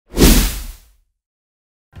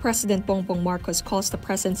President Bongbong Marcos calls the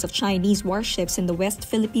presence of Chinese warships in the West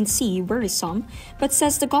Philippine Sea worrisome, but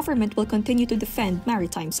says the government will continue to defend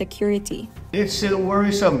maritime security. It's still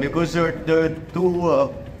worrisome because there are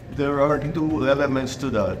two elements to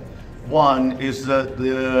that. One is that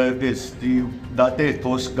the dati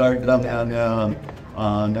Coast Guard lang ng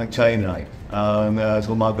China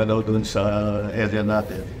gumagalaw dun sa area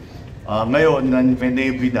natin. Ngayon, may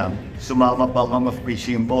Navy na, sumama pa mga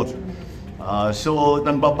fishing boats. So,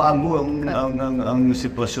 nagbabago ang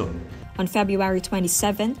sitwasyon. On February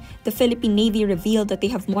 27, the Philippine Navy revealed that they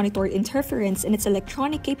have monitored interference in its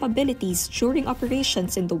electronic capabilities during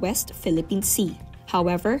operations in the West Philippine Sea.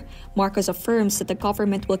 However, Marcos affirms that the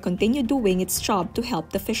government will continue doing its job to help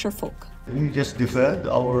the fisherfolk. We just defend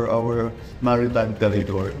our maritime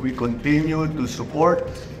territory. We continue to support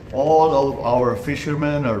all of our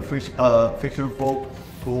fishermen, our fisherfolk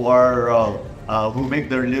who make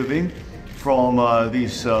their living from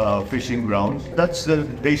these fishing grounds. That's the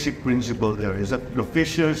basic principle there, is that the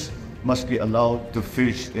fishers must be allowed to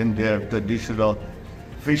fish in their traditional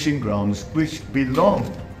fishing grounds, which belong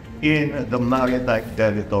in the maritime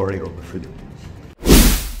territory of the Philippines.